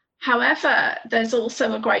 However, there's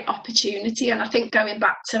also a great opportunity, and I think going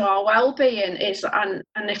back to our well-being is, and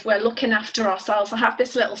if we're looking after ourselves, I have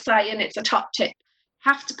this little saying, it's a top tip,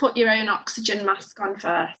 you have to put your own oxygen mask on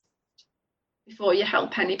first before you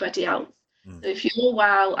help anybody else. So if you're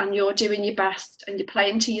well and you're doing your best and you're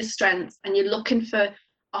playing to your strengths and you're looking for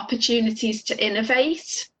opportunities to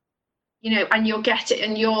innovate, and you'll get it,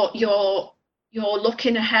 and you're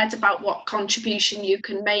looking ahead about what contribution you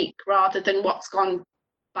can make rather than what's gone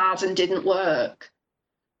bad and didn't work.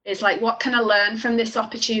 It's like, what can I learn from this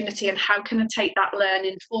opportunity and how can I take that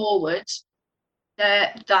learning forward?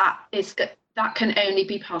 That can only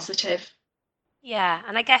be positive. Yeah,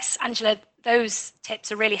 and I guess, Angela, those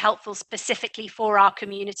tips are really helpful specifically for our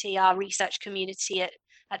community, our research community at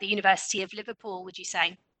the University of Liverpool, would you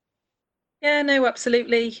say? Yeah, no,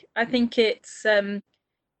 absolutely. I think it's there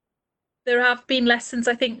have been lessons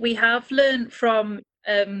I think we have learned from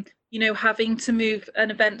having to move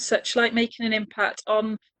an event such like Making an Impact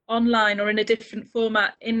online or in a different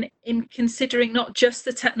format, in considering not just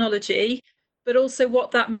the technology but also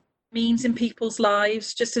what that means in people's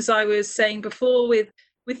lives. Just as I was saying before, with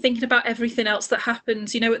thinking about everything else that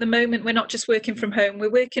happens, at the moment we're not just working from home, we're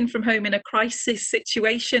working from home in a crisis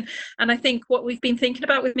situation. And I think what we've been thinking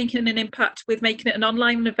about with Making an Impact, with making it an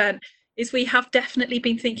online event, is we have definitely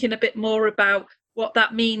been thinking a bit more about what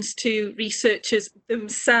that means to researchers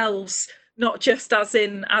themselves, not just as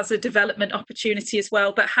a development opportunity as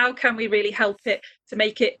well, but how can we really help it to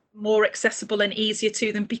make it more accessible and easier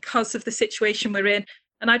to them because of the situation we're in.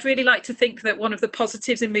 And I'd really like to think that one of the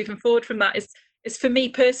positives in moving forward from that is for me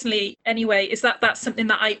personally anyway, is that that's something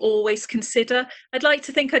that I always consider. I'd like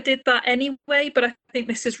to think I did that anyway, but I think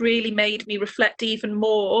this has really made me reflect even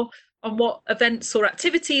more on what events or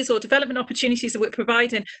activities or development opportunities that we're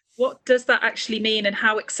providing, what does that actually mean, and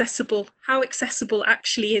how accessible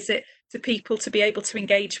actually is it to people to be able to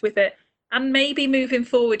engage with it. And maybe moving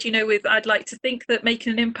forward, I'd like to think that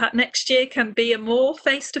Making an Impact next year can be a more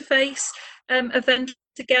face-to-face event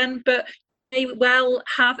again, but may well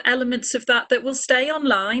have elements of that will stay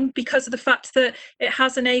online because of the fact that it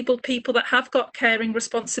has enabled people that have got caring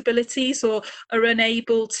responsibilities or are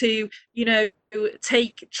unable to,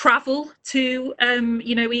 take travel to,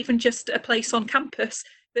 even just a place on campus,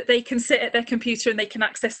 that they can sit at their computer and they can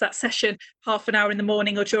access that session half an hour in the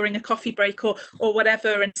morning or during a coffee break or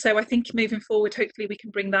whatever. And so I think moving forward, hopefully we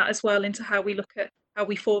can bring that as well into how we look at how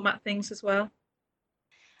we format things as well.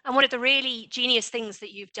 And one of the really genius things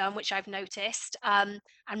that you've done, which I've noticed, and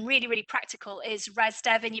really, really practical, is res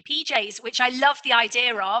dev in your PJs, which I love the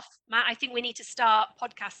idea of. Matt, I think we need to start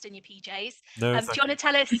podcast in your PJs. Do you want to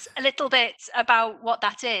tell us a little bit about what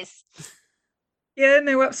that is? Yeah,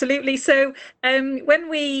 no, absolutely. So when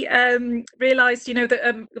we realised,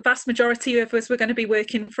 that the vast majority of us were going to be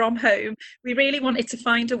working from home, we really wanted to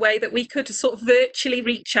find a way that we could sort of virtually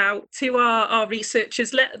reach out to our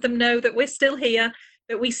researchers, let them know that we're still here,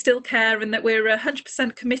 we still care and that we're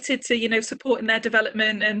 100% committed to, you know, supporting their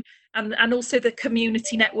development and also the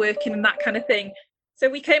community networking and that kind of thing. So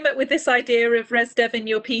we came up with this idea of Res Dev in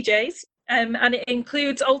your PJs, and it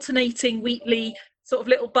includes alternating weekly sort of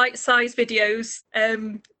little bite-sized videos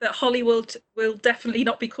that Hollywood will definitely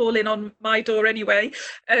not be calling on my door anyway,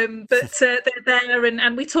 but they're there,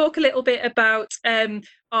 and we talk a little bit about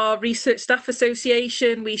our Research Staff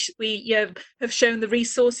Association. We have shown the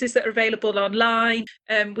resources that are available online.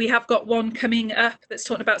 We have got one coming up that's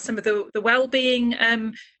talking about some of the Wellbeing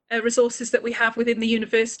resources that we have within the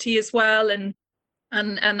university as well, and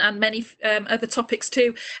many other topics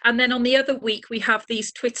too. And then on the other week, we have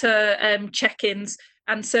these Twitter check-ins.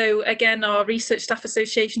 And so again, our Research Staff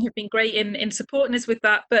Association have been great in supporting us with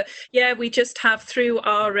that. But yeah, we just have through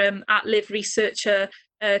our @Live Researcher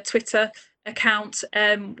Twitter account,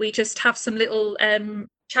 we just have some little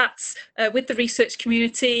chats with the research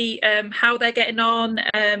community, how they're getting on,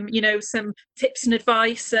 you know, some tips and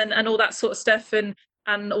advice and all that sort of stuff, and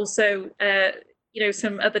also you know,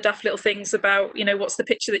 some other daft little things about, you know, what's the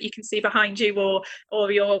picture that you can see behind you,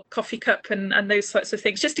 or your coffee cup, and those sorts of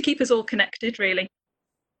things, just to keep us all connected, really.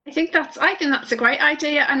 I think that's a great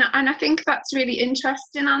idea, and I think that's really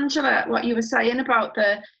interesting, Angela, what you were saying about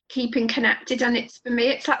the keeping connected. And it's, for me,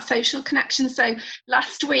 it's that social connection. So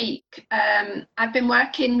last week, I've been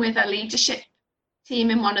working with a leadership team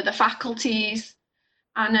in one of the faculties,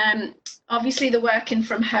 and obviously the working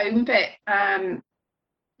from home bit,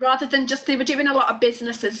 rather than just, they were doing a lot of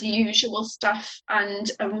business as usual stuff,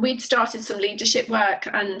 and we'd started some leadership work,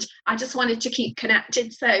 and I just wanted to keep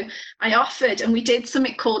connected. So I offered, and we did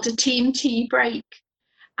something called a team tea break,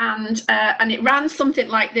 and it ran something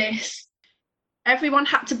like this. Everyone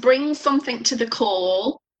had to bring something to the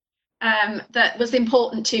call that was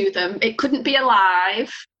important to them. It couldn't be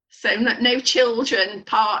alive, so no children,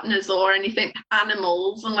 partners or anything,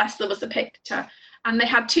 animals, unless there was a picture. And they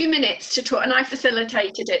had 2 minutes to talk, and I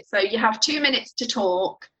facilitated it. So you have 2 minutes to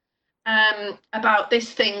talk about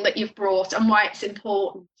this thing that you've brought and why it's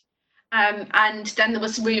important. And then there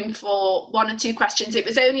was room for 1 or 2 questions. It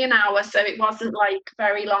was only an hour, so it wasn't like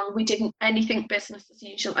very long. We didn't anything business as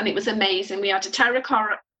usual, and it was amazing. We had a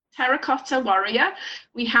terracotta warrior.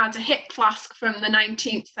 We had a hip flask from the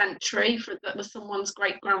 19th century that was someone's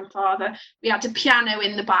great-grandfather. We had a piano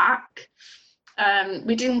in the back.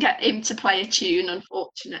 We didn't get him to play a tune,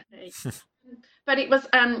 unfortunately, but it was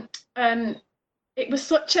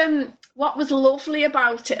such what was lovely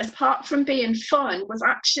about it, apart from being fun, was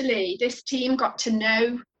actually this team got to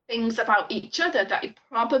know things about each other that it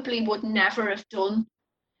probably would never have done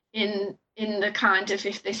in the kind of,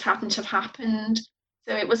 if this hadn't have happened.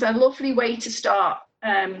 So it was a lovely way to start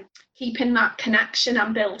keeping that connection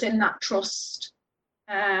and building that trust,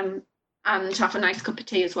 and have a nice cup of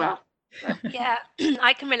tea as well. Yeah,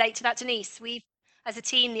 I can relate to that, Denise. We've, as a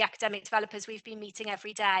team, the academic developers, we've been meeting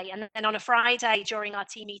every day. And then on a Friday during our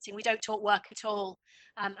team meeting, we don't talk work at all.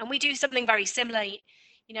 And we do something very similar. You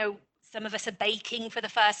know, some of us are baking for the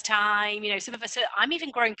first time. You know, some of us are, I'm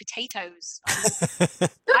even growing potatoes.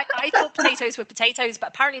 I thought potatoes were potatoes, but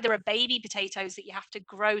apparently there are baby potatoes that you have to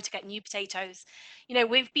grow to get new potatoes. You know,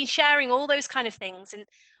 we've been sharing all those kind of things. And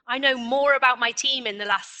I know more about my team in the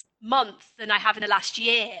last month than I have in the last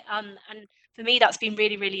year. And for me, that's been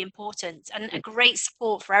really, really important, and a great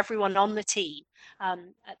support for everyone on the team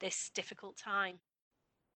at this difficult time.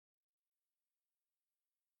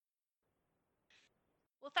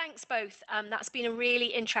 Well, thanks both. That's been a really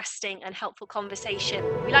interesting and helpful conversation.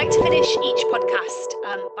 We like to finish each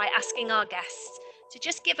podcast by asking our guests to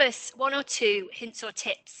just give us 1 or 2 hints or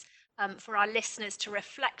tips for our listeners to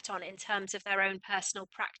reflect on in terms of their own personal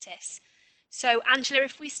practice. So, Angela,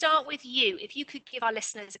 if we start with you, if you could give our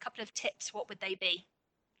listeners a couple of tips, what would they be?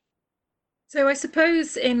 So I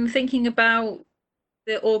suppose in thinking about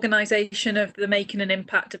the organisation of the Making an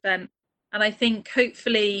Impact event, and I think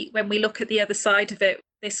hopefully when we look at the other side of it,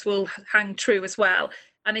 this will hang true as well.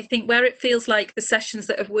 And I think where it feels like the sessions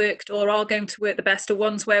that have worked or are going to work the best are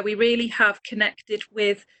ones where we really have connected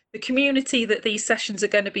with the community that these sessions are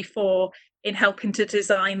going to be for, in helping to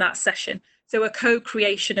design that session. So a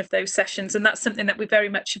co-creation of those sessions. And that's something that we very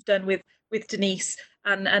much have done with Denise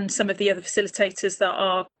and some of the other facilitators that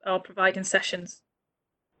are providing sessions.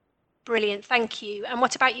 Brilliant, thank you. And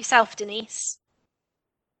what about yourself, Denise?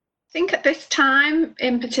 I think at this time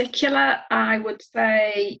in particular, I would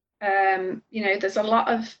say, you know, there's a lot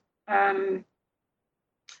of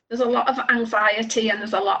anxiety, and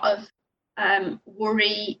there's a lot of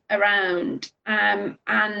worry around,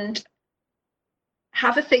 and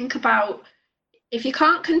have a think about, if you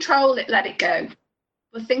can't control it, let it go,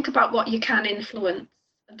 but think about what you can influence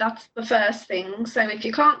That's the first thing. So if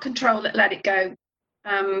you can't control it, let it go,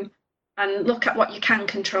 and look at what you can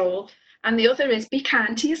control. And the other is be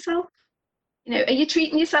kind to yourself. You know, are you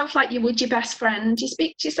treating yourself like you would your best friend? Do you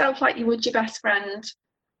speak to yourself like you would your best friend?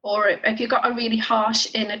 Or have you got a really harsh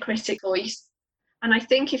inner critic voice? And I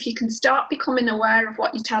think if you can start becoming aware of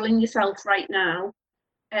what you're telling yourself right now,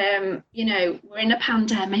 you know, we're in a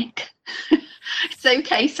pandemic. It's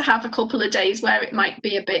okay to have a couple of days where it might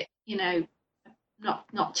be a bit, you know,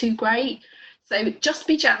 not too great. So just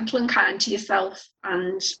be gentle and kind to yourself,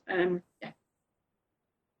 and yeah.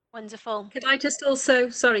 Wonderful. Could I just also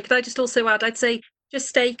add, I'd say just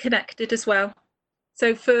stay connected as well.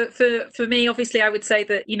 So for me, obviously, I would say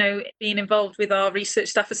that, you know, being involved with our Research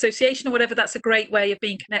Staff Association or whatever, that's a great way of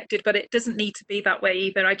being connected, but it doesn't need to be that way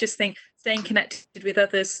either. I just think staying connected with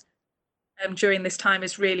others during this time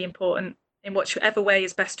is really important in whichever way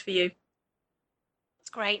is best for you. That's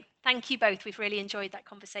great. Thank you both. We've really enjoyed that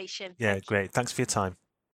conversation. Yeah, great. Thanks for your time.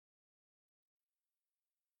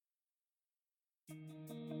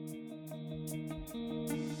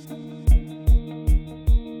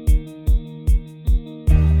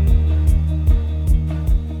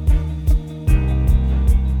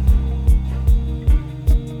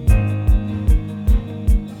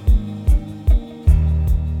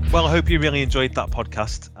 Well, I hope you really enjoyed that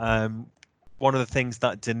podcast. One of the things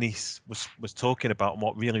that Denise was talking about and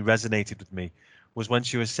what really resonated with me was when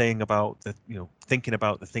she was saying about thinking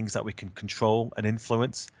about the things that we can control and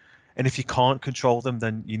influence. And if you can't control them,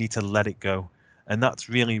 then you need to let it go. And that's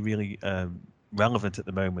really, really relevant at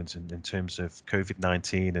the moment in terms of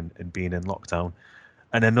COVID-19 and being in lockdown.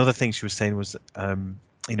 And another thing she was saying was, at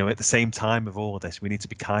the same time of all of this, we need to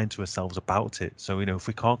be kind to ourselves about it. So, if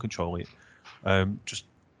we can't control it, just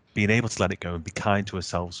being able to let it go and be kind to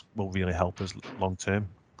ourselves will really help us long term.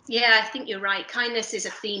 Yeah, I think you're right. Kindness is a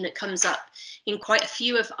theme that comes up in quite a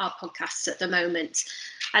few of our podcasts at the moment.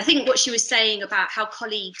 I think what she was saying about how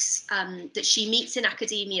colleagues that she meets in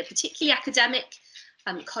academia, particularly academic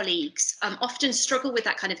colleagues, often struggle with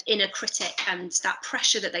that kind of inner critic and that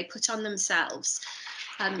pressure that they put on themselves.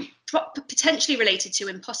 Potentially related to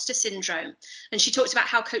imposter syndrome. And she talked about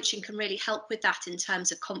how coaching can really help with that in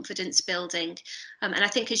terms of confidence building. And I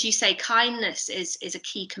think, as you say, kindness is a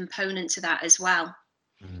key component to that as well.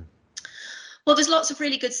 Mm. Well, there's lots of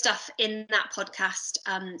really good stuff in that podcast.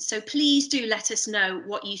 So please do let us know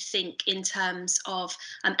what you think in terms of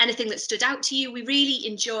anything that stood out to you. We really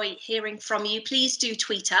enjoy hearing from you. Please do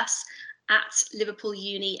tweet us at Liverpool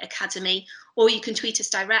Uni Academy, or you can tweet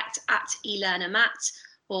us direct at eLearnerMatt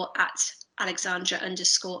or at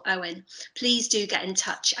Alexandra_Owen. Please do get in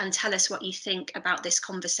touch and tell us what you think about this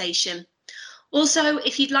conversation. Also,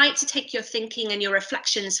 if you'd like to take your thinking and your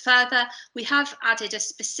reflections further, we have added a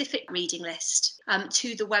specific reading list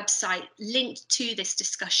to the website linked to this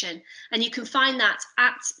discussion. And you can find that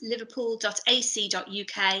at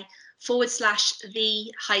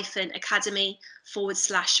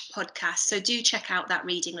liverpool.ac.uk/the-academy/podcast. So do check out that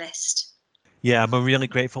reading list. Yeah, I'm really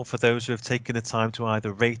grateful for those who have taken the time to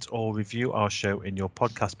either rate or review our show in your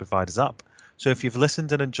podcast provider's app. So if you've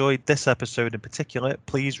listened and enjoyed this episode in particular,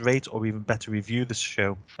 please rate or even better review this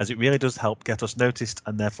show, as it really does help get us noticed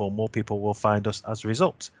and therefore more people will find us as a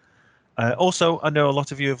result. Also, I know a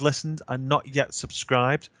lot of you have listened and not yet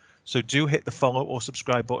subscribed, so do hit the follow or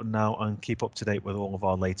subscribe button now and keep up to date with all of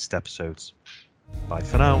our latest episodes. Bye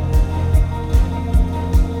for now.